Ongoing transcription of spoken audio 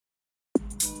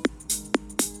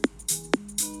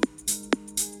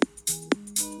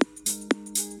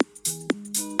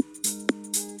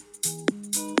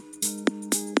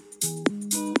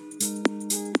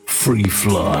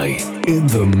Fre3 in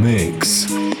the mix.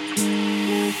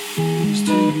 Used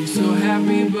to be so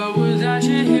happy, but without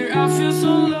you here, I feel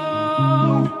so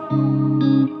low.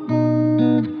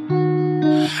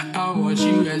 I watch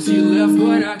you as you left,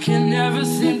 but I can never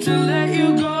seem to let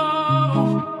you go.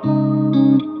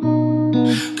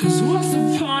 'Cause once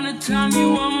upon a time, you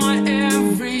were my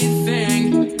everything.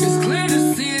 It's clear to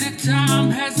see that time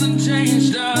hasn't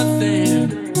changed a thing.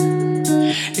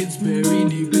 It's buried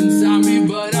deep inside me,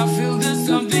 but I feel there's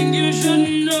something you should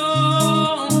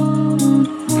know.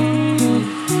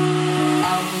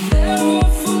 I will never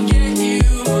forget you.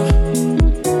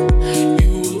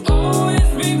 You will always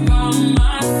be by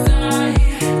my side.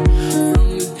 From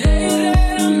the day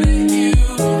that I met you,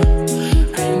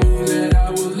 I knew that I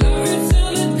would love you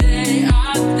till the day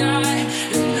I die.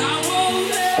 And I will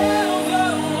never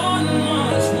want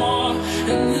much more.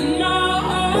 And in my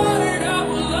heart, I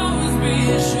will always be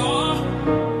sure.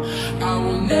 I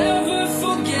will never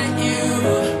forget you.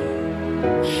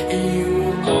 And you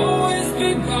will always be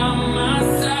by my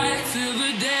side till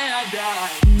the day I die.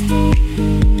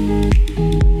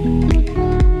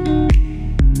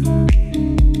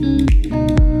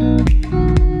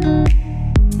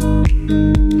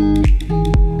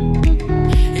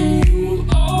 And you will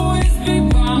always be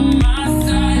by my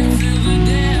side till the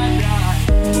day I die.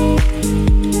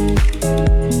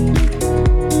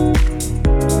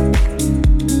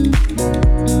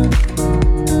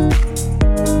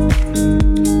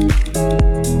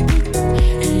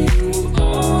 And you will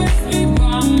always be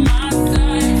by my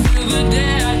side till the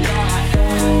day I die.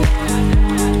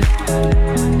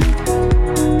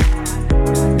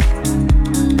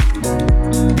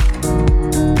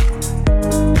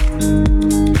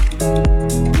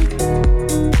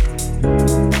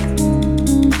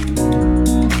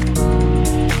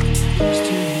 Used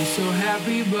to be so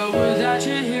happy, but without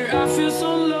you here, I feel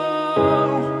so low.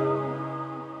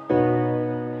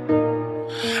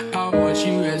 I watch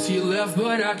you as you left,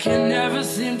 but I can never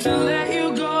seem to let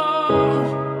you go.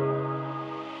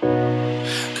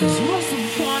 'Cause once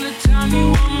upon a time, you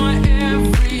were my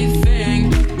everything.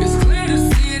 It's clear to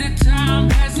see that time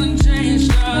hasn't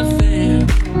changed a thing.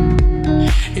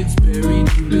 It's buried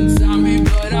deep inside me,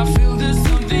 but I feel there's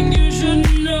something you should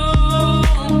know.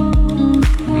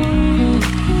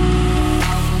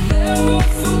 I will never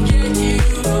forget you.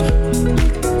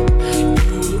 You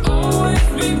will always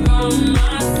be by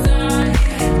my side.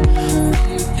 From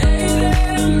the day that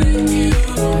I met you,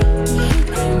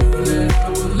 I knew that I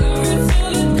would love you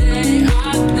till the day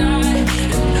I die.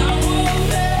 And I will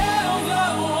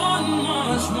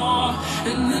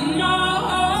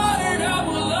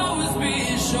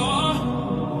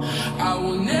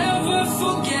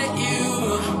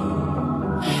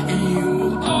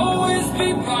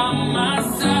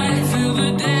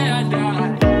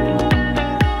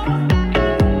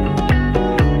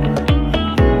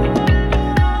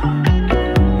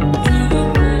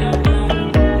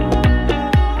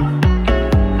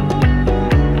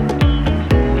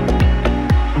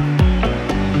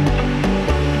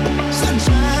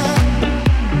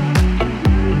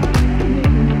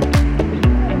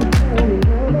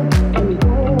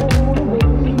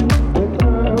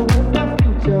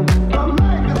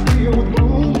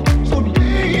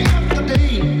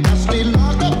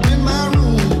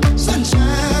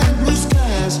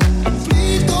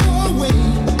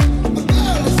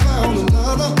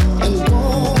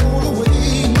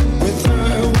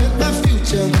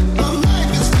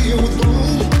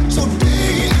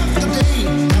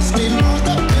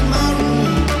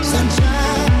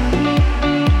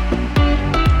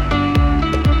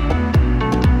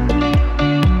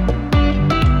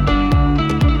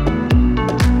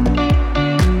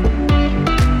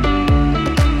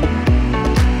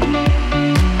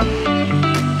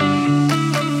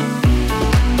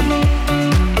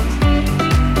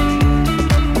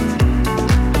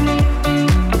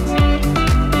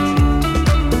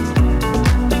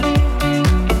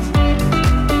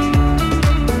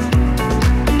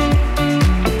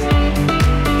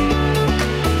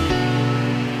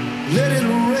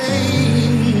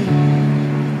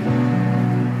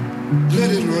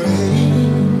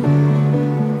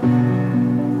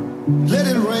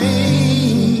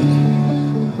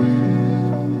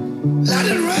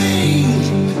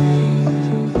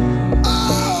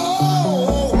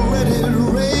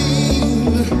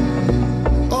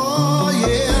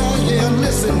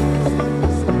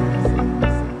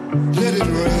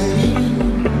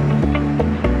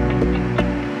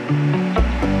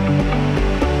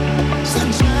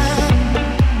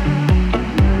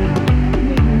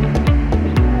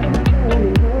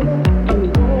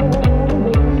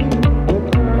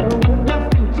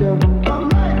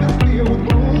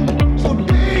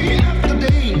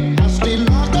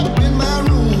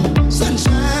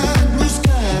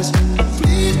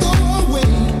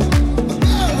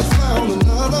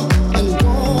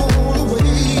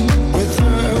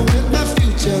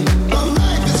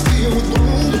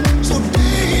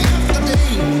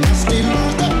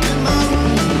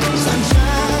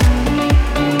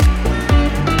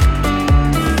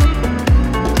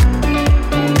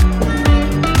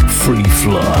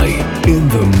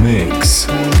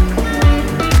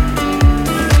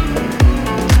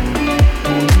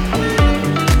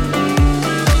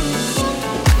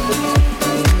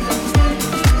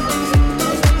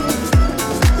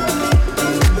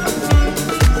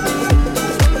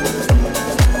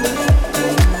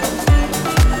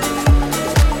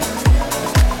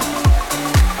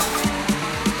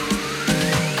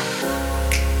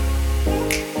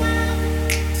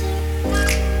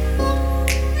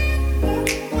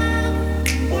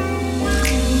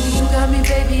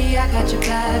your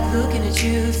back, looking at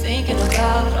you, thinking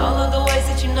about all of the ways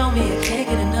that you know me. I can't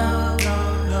get enough.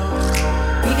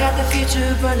 We got the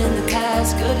future, burning the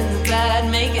past, good and the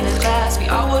bad, making it last. We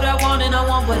are what I want and I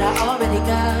want what I already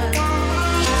got.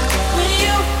 When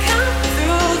you come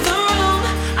through the room,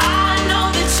 I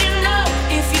know that you know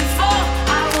if you fall,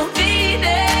 I will be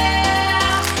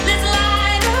there. Let's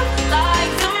light up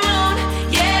like the moon.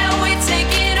 Yeah, we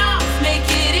take it off, make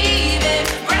it even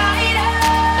brighter.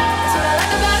 That's what I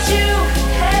like about you.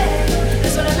 Hey,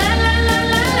 that's what I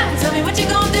like. Tell me what you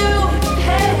gon' do.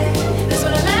 Hey, that's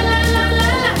what I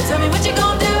like. Tell me what you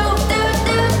gon' do.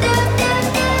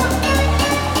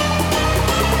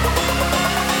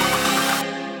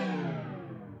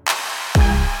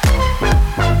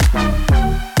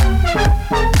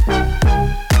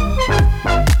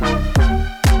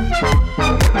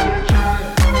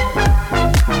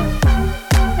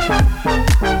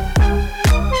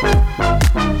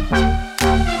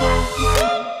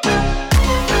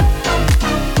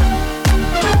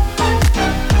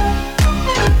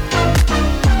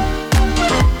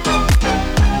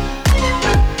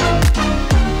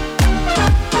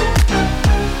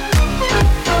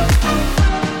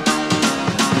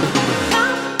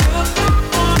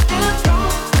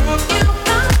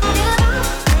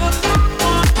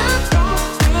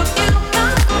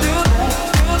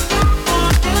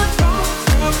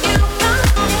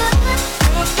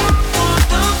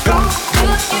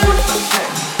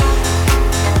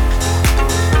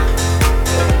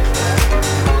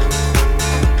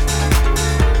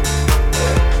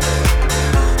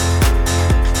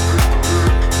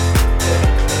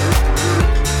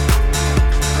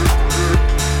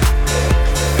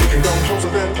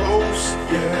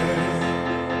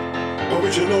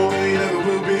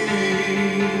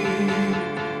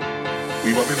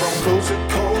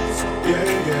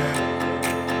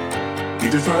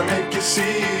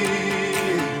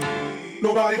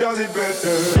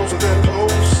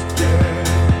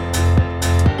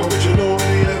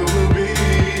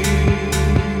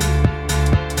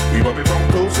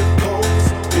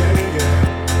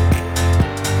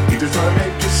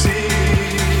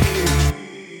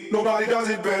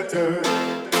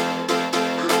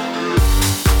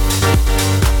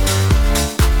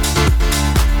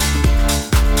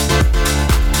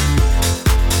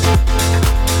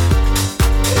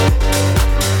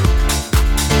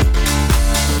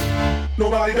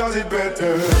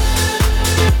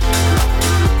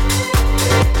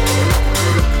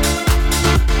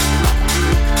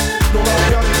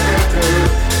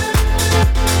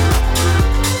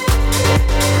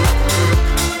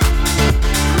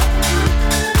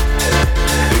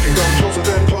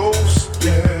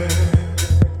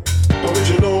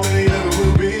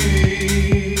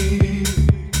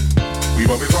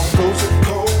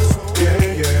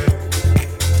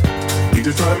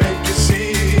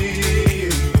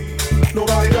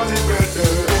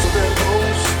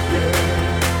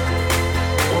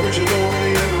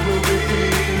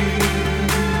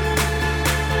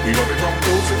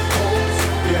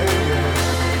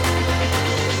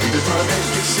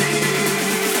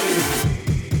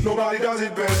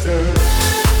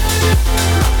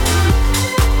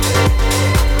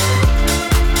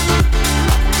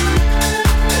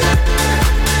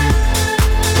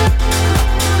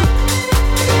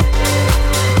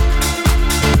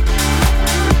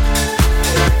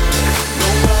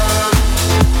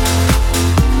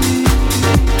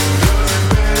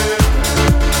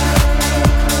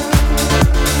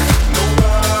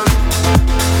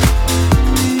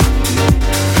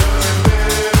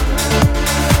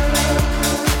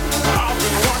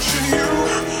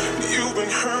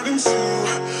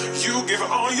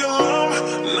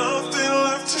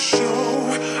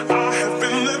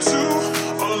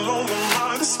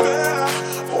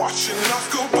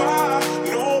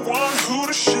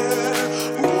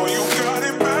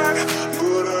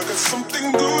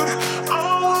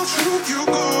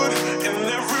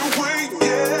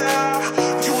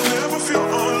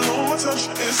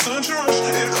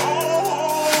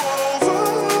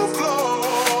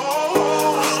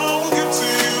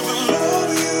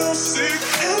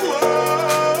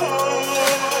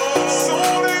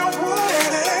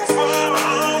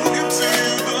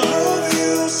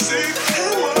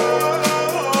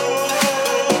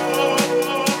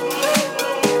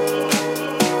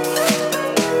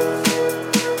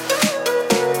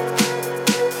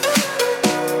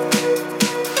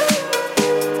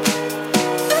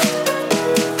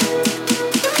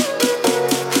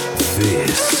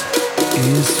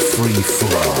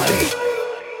 Fre3.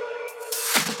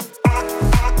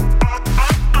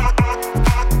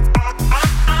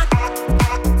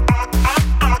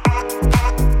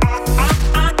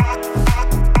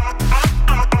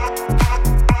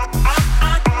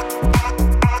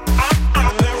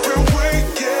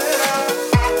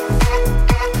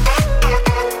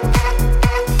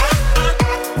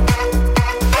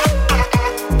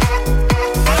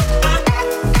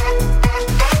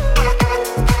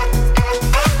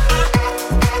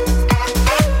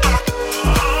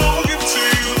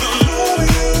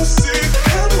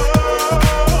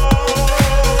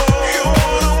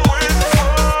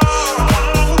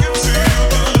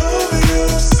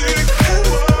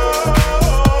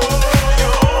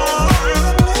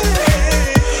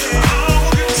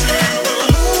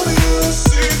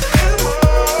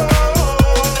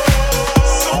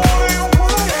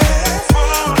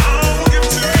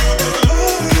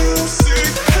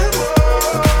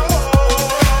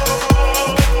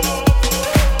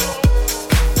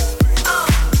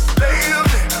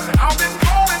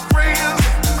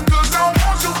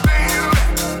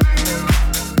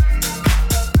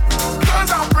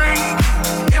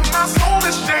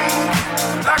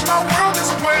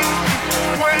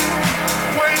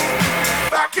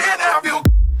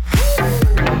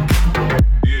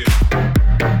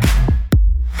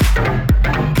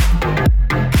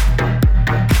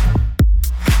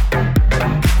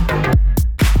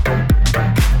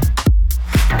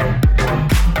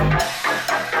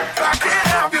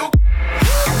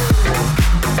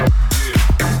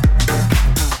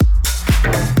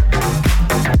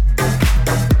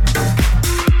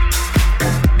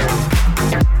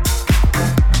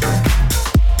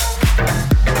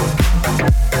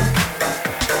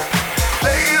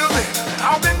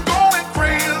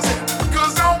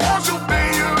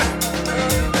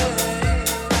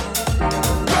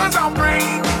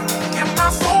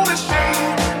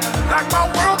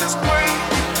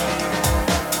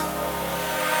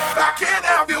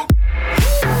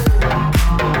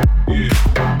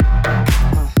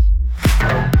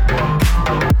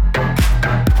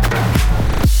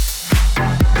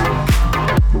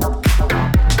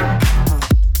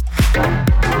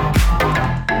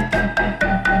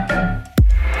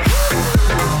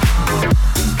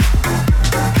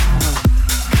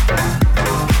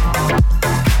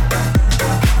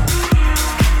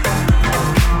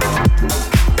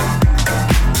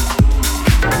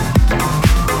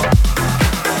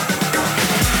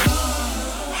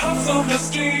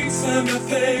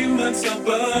 pavements are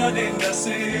burning, I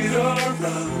sit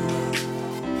around,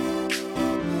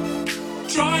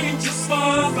 trying to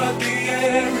smile, but the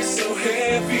air is so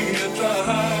heavy and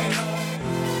dry.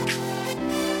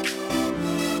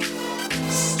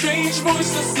 Strange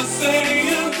voices are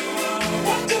saying,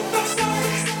 what if there's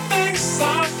things I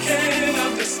can't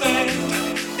understand?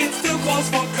 It still calls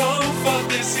for comfort,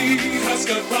 this heat has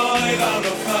got right out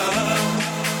of hand.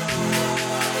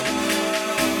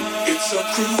 It's a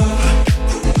cruel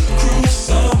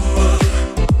summer,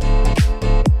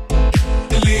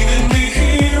 leaving me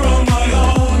here on my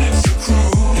own. It's a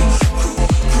cruel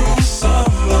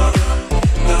summer.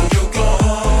 Now you're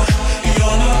gone,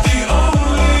 you're not the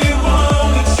only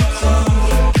one. It's a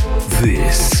cruel.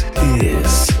 This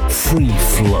is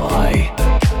Fre3.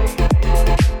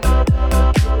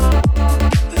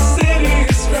 The city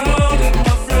is crowded,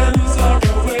 my friends are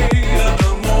away, and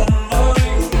I'm on my own.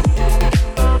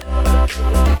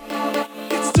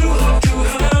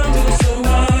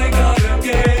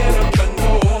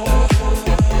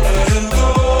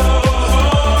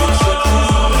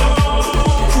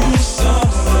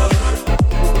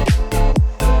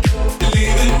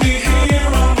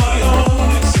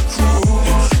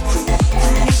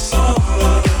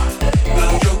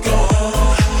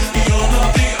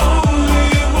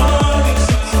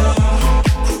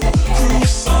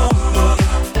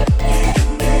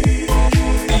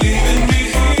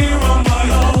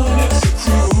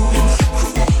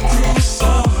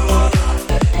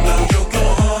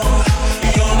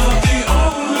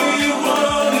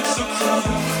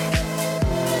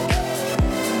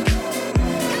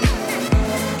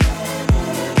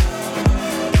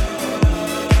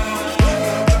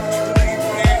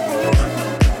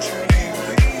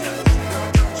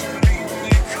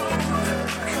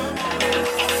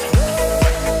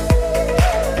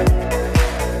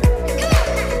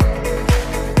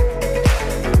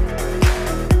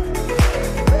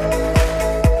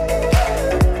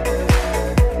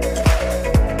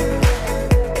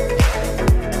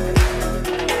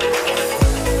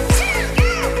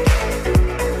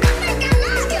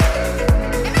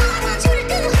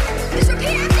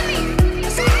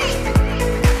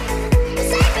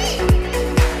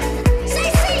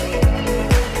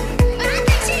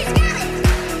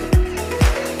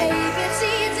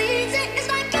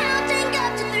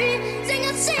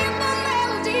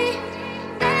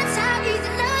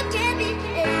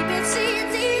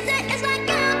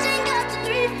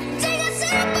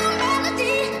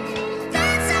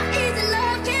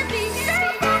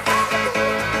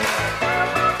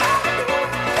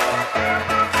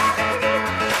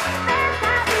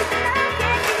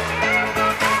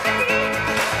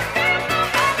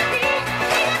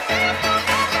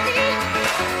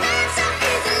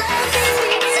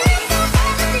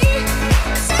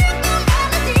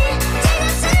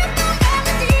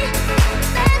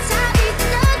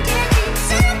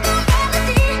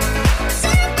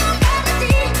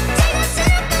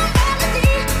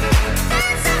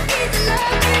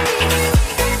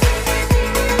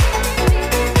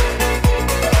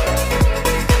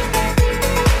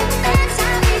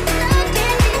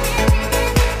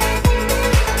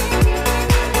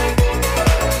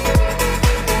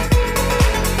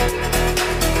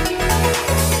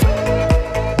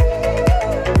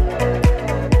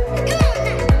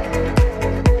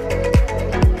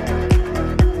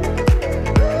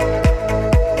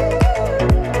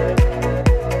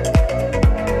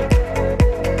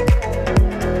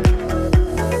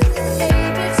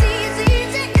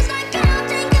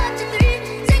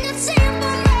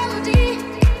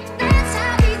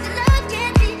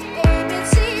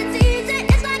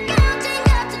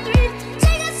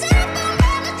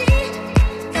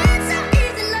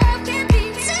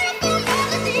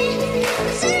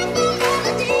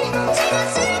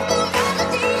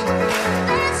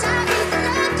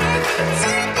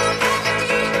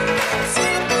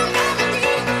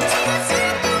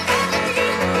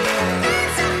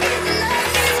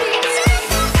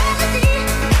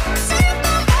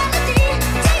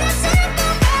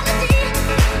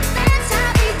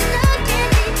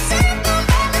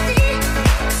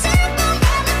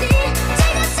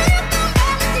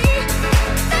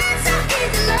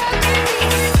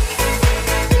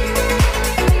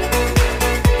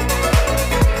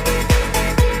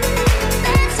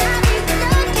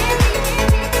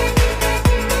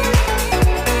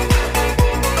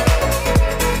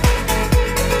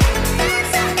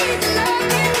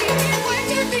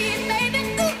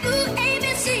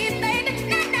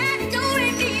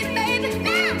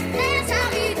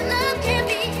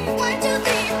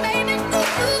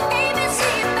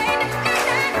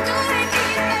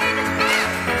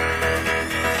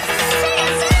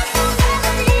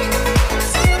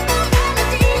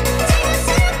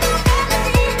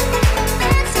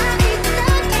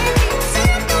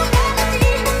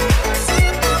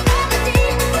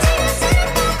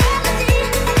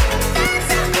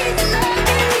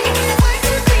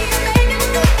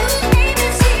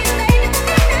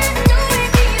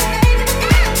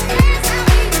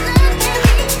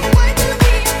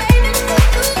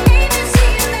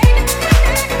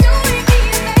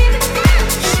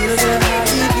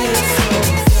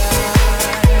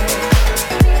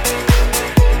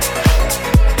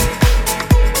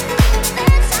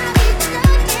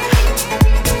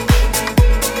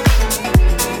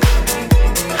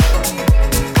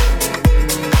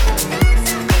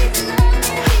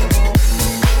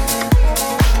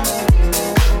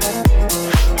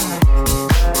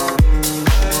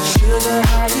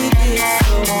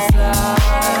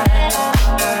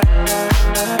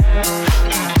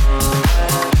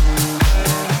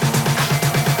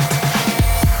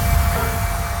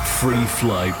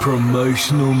 Fre3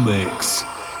 promotional mix.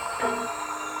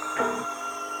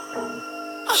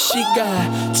 She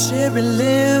got cherry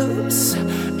lips,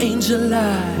 angel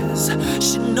eyes.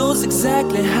 She knows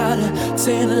exactly how to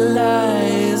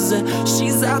tantalize.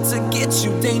 She's out to get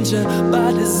you, danger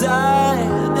by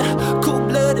design.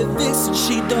 Cold-blooded vixen,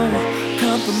 she don't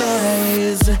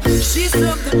compromise. She's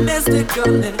something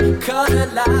mystical and color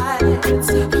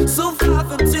lights. So far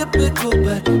from typical,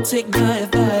 but take my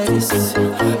advice.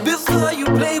 Before you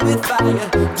play with fire,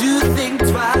 do think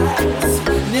twice.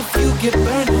 And if you get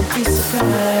burned, don't be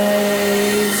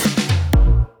surprised.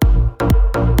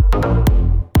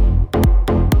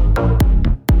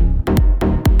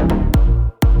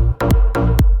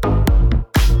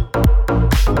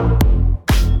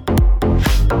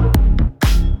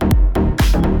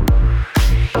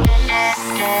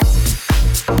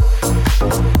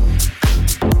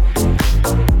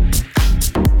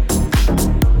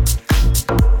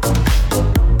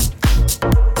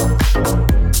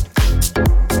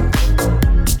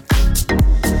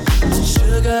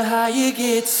 How you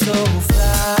get so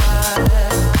fly?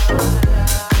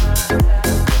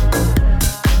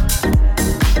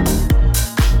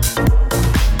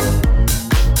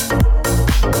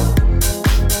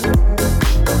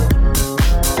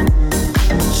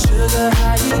 Sugar,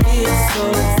 how you get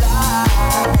so fly?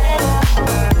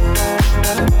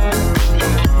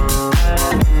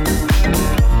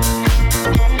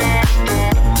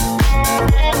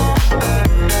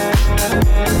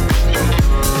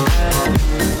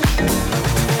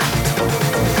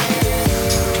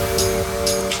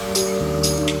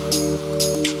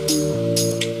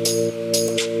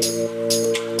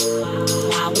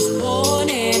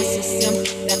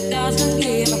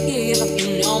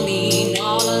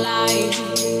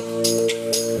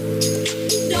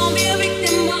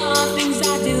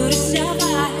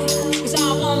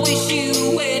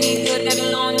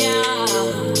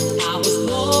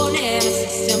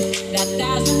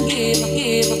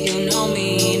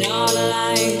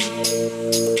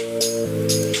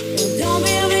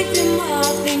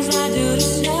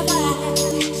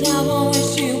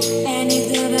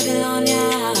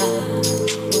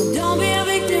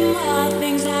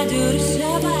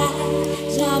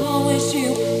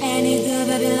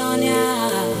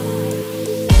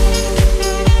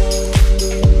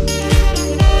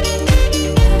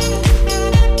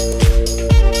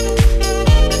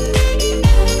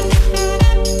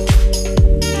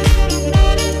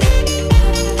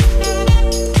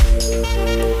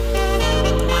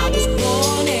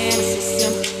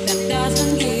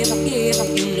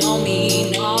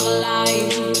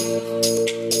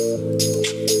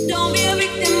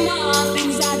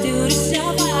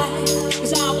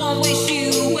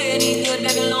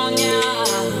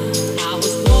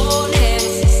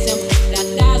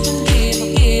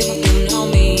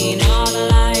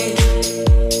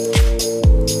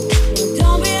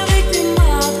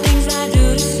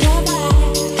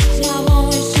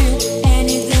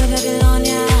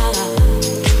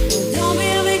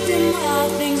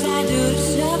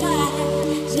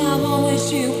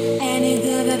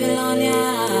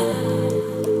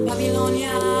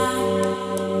 Babylonia,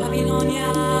 Babylonia,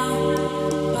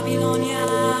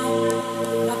 Babylonia.